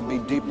loss will be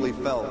deeply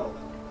felt,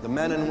 the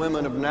men and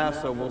women of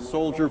NASA will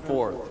soldier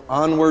forth,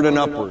 onward and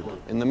upward,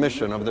 in the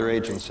mission of their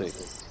agency.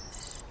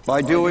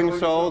 By doing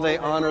so, they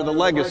honor the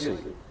legacy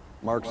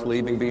Mark's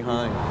leaving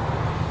behind,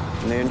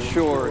 and they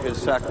ensure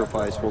his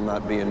sacrifice will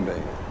not be in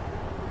vain.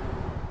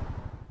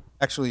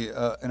 Actually,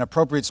 an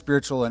appropriate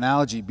spiritual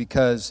analogy,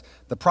 because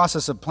the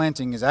process of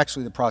planting is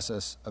actually the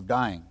process of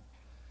dying.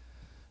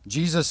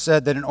 Jesus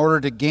said that in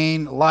order to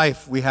gain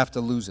life, we have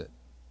to lose it.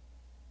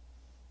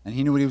 And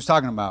he knew what he was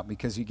talking about,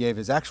 because he gave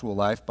his actual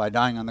life by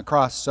dying on the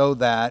cross so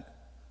that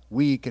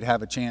we could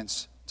have a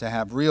chance to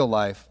have real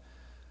life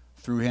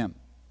through him.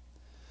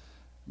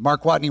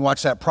 Mark Watney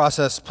watched that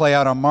process play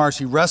out on Mars.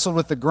 He wrestled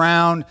with the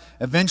ground.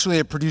 Eventually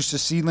it produced a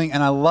seedling.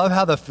 And I love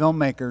how the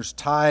filmmakers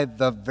tied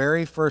the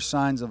very first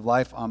signs of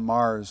life on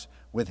Mars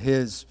with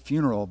his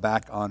funeral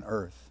back on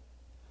Earth.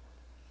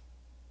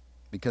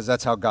 Because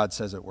that's how God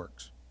says it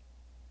works.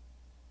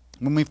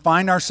 When we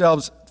find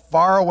ourselves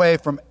far away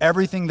from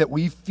everything that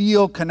we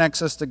feel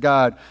connects us to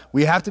God,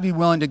 we have to be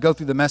willing to go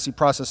through the messy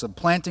process of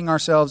planting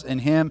ourselves in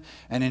him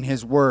and in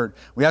his word.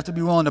 We have to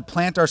be willing to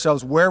plant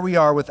ourselves where we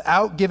are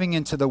without giving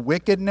into the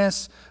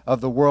wickedness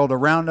of the world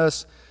around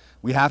us.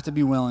 We have to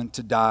be willing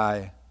to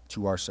die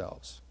to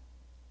ourselves.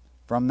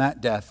 From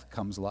that death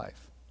comes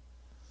life.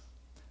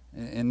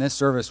 In this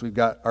service, we've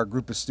got our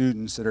group of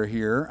students that are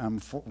here. I'm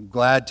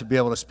glad to be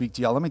able to speak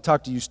to y'all. Let me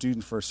talk to you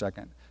students for a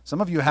second. Some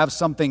of you have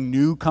something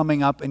new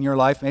coming up in your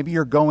life. Maybe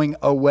you're going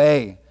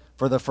away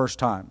for the first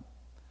time.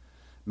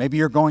 Maybe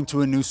you're going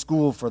to a new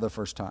school for the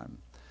first time.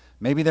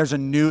 Maybe there's a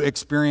new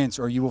experience,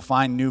 or you will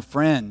find new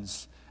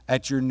friends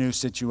at your new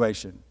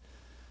situation.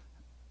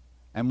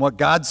 And what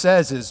God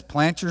says is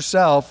plant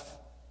yourself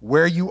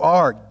where you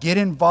are. Get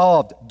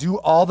involved. Do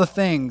all the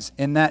things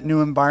in that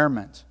new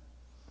environment.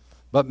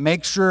 But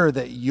make sure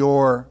that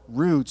your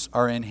roots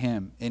are in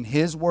him, in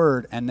his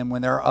word. And then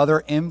when there are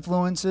other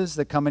influences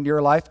that come into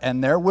your life,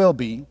 and there will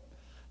be,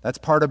 that's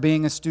part of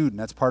being a student.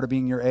 That's part of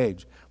being your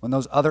age. When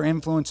those other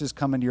influences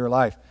come into your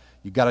life,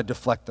 you've got to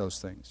deflect those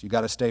things. You've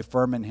got to stay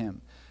firm in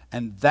him.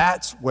 And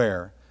that's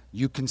where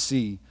you can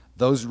see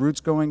those roots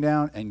going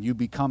down and you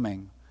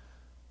becoming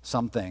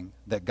something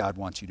that God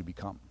wants you to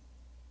become.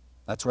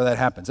 That's where that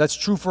happens. That's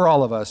true for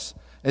all of us.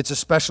 It's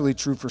especially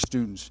true for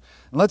students.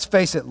 And let's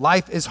face it,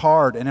 life is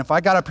hard. And if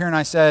I got up here and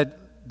I said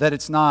that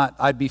it's not,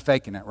 I'd be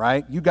faking it,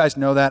 right? You guys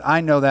know that.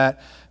 I know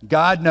that.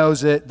 God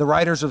knows it. The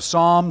writers of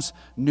Psalms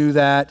knew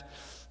that.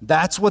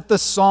 That's what the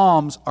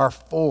Psalms are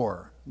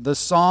for. The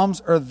Psalms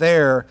are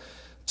there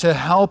to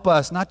help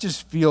us not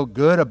just feel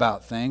good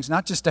about things,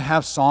 not just to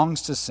have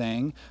songs to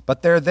sing,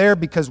 but they're there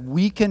because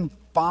we can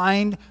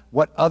find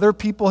what other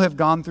people have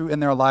gone through in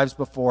their lives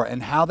before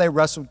and how they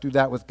wrestled through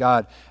that with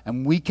God,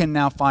 and we can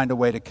now find a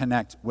way to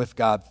connect with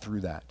God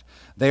through that.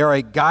 They are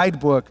a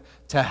guidebook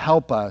to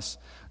help us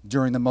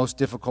during the most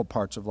difficult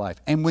parts of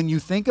life. And when you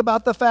think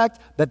about the fact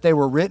that they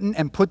were written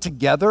and put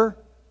together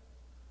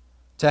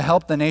to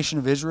help the nation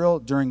of Israel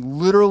during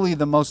literally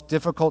the most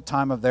difficult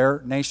time of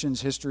their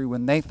nation's history,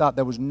 when they thought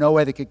there was no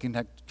way they could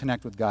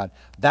connect with God,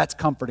 that's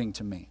comforting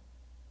to me.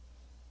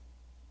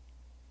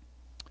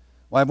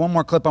 Well, I have one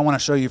more clip I want to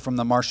show you from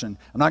The Martian.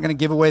 I'm not going to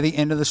give away the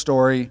end of the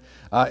story.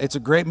 It's a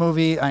great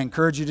movie. I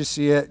encourage you to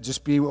see it.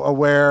 Just be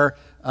aware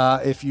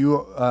if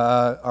you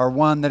are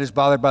one that is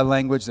bothered by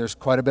language. There's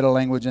quite a bit of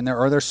language in there,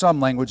 or there's some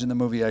language in the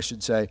movie, I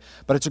should say.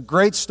 But it's a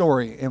great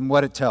story in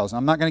what it tells.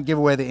 I'm not going to give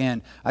away the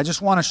end. I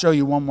just want to show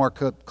you one more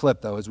clip,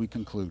 though, as we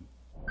conclude.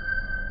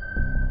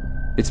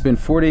 It's been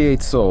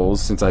 48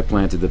 sols since I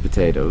planted the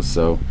potatoes,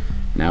 so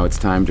now it's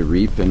time to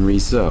reap and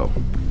re-sow.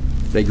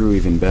 They grew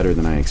even better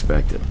than I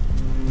expected.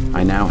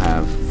 I now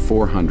have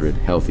 400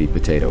 healthy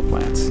potato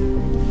plants.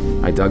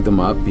 I dug them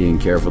up, being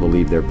careful to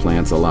leave their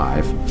plants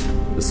alive.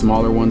 The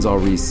smaller ones I'll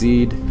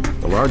reseed.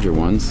 The larger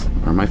ones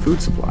are my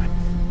food supply.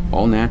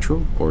 All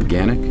natural,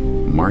 organic,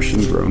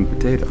 Martian-grown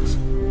potatoes.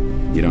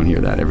 You don't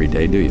hear that every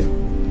day, do you?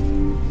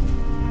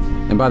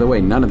 And by the way,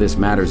 none of this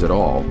matters at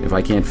all if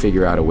I can't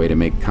figure out a way to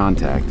make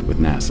contact with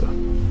NASA.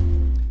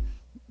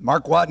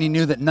 Mark Watney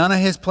knew that none of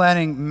his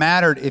planning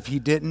mattered if he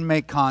didn't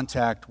make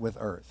contact with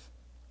Earth.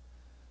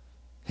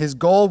 His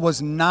goal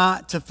was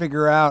not to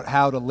figure out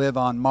how to live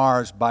on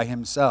Mars by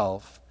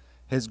himself.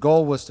 His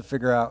goal was to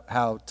figure out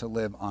how to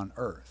live on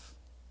Earth.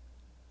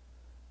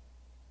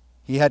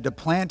 He had to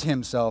plant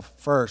himself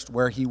first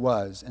where he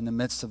was in the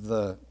midst of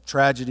the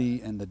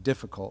tragedy and the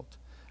difficult.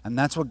 And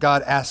that's what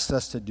God asks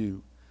us to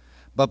do.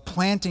 But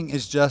planting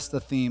is just the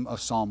theme of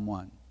Psalm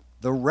 1.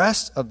 The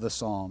rest of the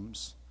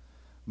Psalms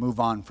move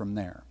on from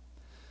there.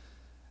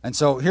 And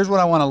so here's what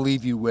I want to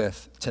leave you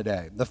with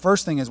today. The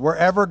first thing is,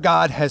 wherever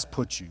God has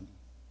put you,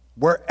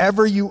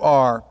 wherever you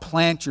are,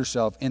 plant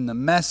yourself in the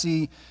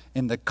messy,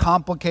 in the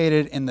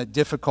complicated, in the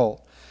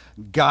difficult.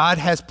 God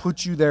has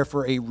put you there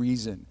for a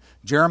reason.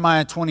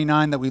 Jeremiah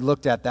 29 that we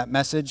looked at, that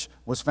message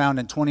was found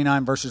in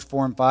 29 verses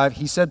 4 and 5.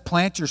 He said,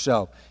 plant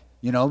yourself.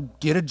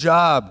 Get a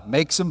job,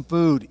 make some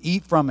food,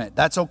 eat from it.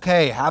 That's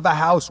okay. Have a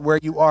house where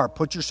you are.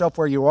 Put yourself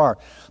where you are.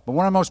 But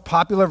one of the most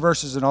popular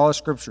verses in all of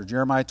Scripture,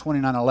 Jeremiah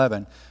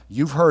 29:11,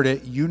 you've heard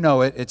it, you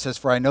know it. It says,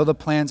 "For I know the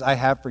plans I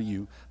have for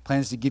you,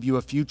 plans to give you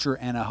a future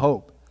and a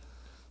hope.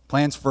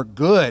 Plans for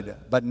good,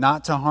 but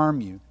not to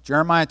harm you."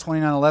 Jeremiah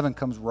 29:11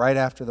 comes right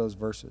after those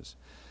verses.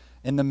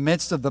 In the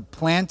midst of the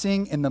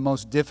planting in the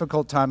most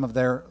difficult time of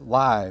their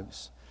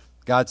lives,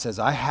 God says,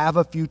 "I have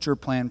a future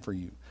plan for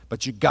you.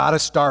 But you got to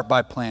start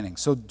by planting."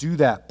 So do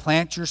that.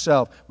 Plant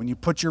yourself. When you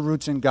put your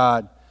roots in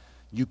God,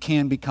 you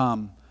can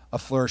become a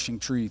flourishing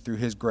tree through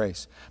His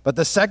grace. But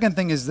the second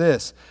thing is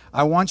this.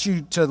 I want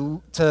you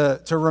to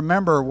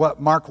remember what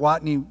Mark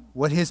Watney,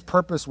 what his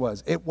purpose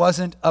was. It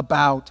wasn't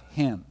about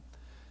him.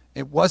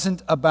 It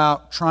wasn't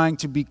about trying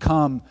to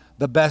become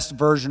the best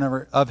version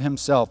of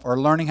himself or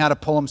learning how to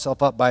pull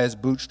himself up by his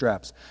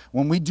bootstraps.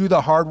 When we do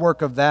the hard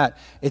work of that,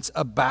 it's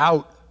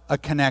about a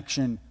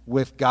connection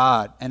with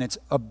God, and it's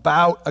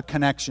about a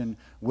connection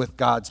with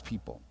God's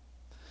people.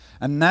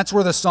 And that's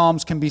where the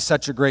Psalms can be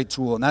such a great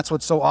tool, and that's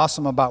what's so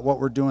awesome about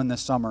what we're doing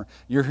this summer.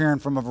 You're hearing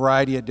from a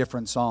variety of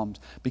different Psalms,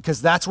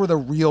 because that's where the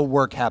real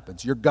work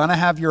happens. You're going to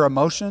have your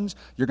emotions,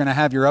 you're going to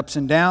have your ups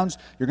and downs,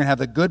 you're going to have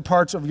the good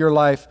parts of your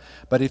life,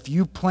 but if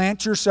you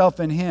plant yourself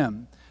in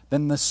Him,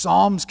 then the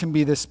Psalms can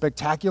be this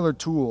spectacular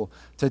tool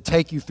to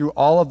take you through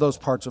all of those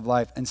parts of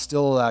life and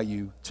still allow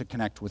you to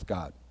connect with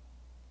God.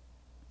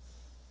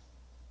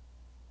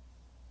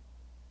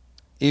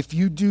 If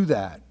you do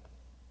that,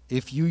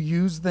 if you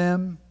use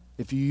them,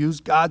 if you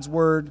use God's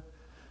word,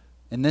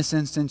 in this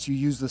instance you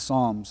use the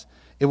Psalms,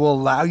 it will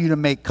allow you to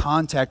make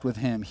contact with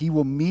Him. He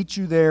will meet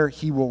you there,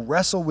 He will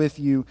wrestle with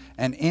you,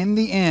 and in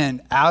the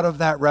end, out of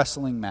that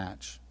wrestling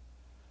match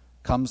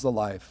comes the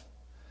life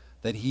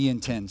that He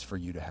intends for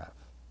you to have.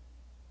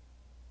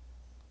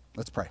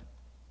 Let's pray.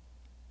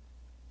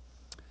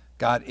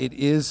 God, it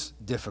is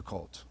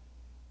difficult.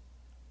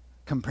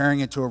 Comparing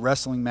it to a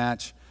wrestling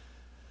match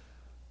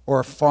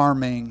or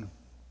farming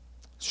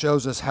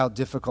shows us how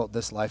difficult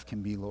this life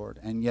can be, Lord.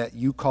 And yet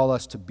you call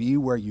us to be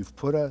where you've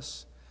put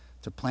us,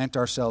 to plant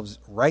ourselves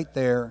right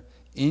there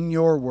in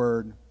your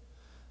word,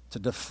 to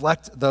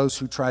deflect those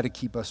who try to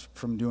keep us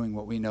from doing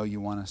what we know you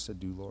want us to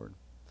do, Lord.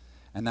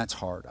 And that's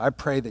hard. I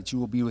pray that you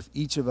will be with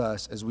each of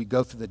us as we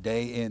go through the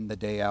day in, the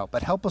day out.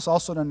 But help us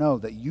also to know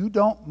that you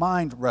don't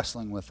mind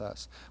wrestling with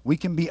us. We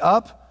can be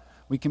up,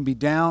 we can be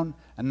down,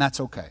 and that's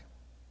okay.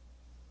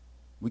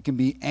 We can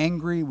be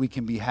angry, we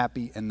can be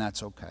happy, and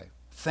that's okay.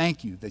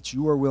 Thank you that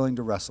you are willing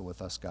to wrestle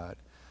with us, God,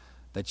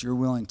 that you're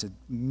willing to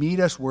meet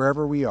us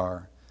wherever we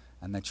are,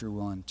 and that you're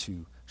willing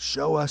to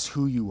show us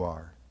who you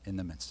are in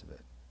the midst of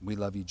it. We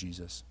love you,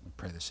 Jesus. We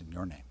pray this in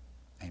your name.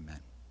 Amen.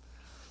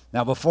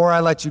 Now, before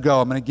I let you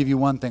go, I'm going to give you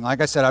one thing. Like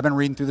I said, I've been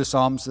reading through the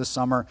Psalms this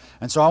summer,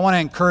 and so I want to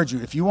encourage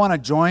you. If you want to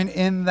join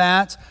in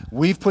that,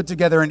 we've put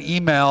together an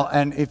email,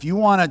 and if you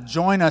want to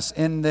join us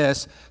in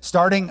this,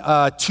 starting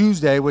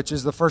Tuesday, which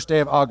is the first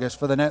day of August,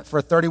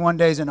 for 31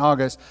 days in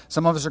August,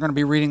 some of us are going to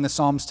be reading the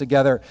Psalms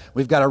together.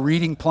 We've got a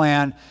reading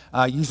plan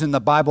using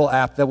the Bible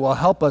app that will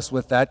help us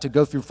with that, to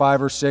go through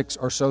 5 or 6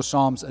 or so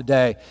Psalms a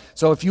day.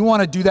 So if you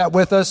want to do that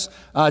with us,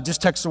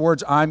 just text the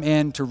words "I'm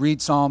in" to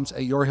Read Psalms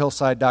at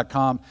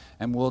yourhillside.com,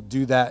 and we'll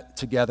do that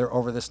together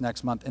over this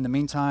next month. In the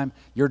meantime,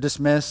 you're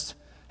dismissed.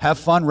 Have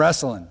fun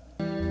wrestling.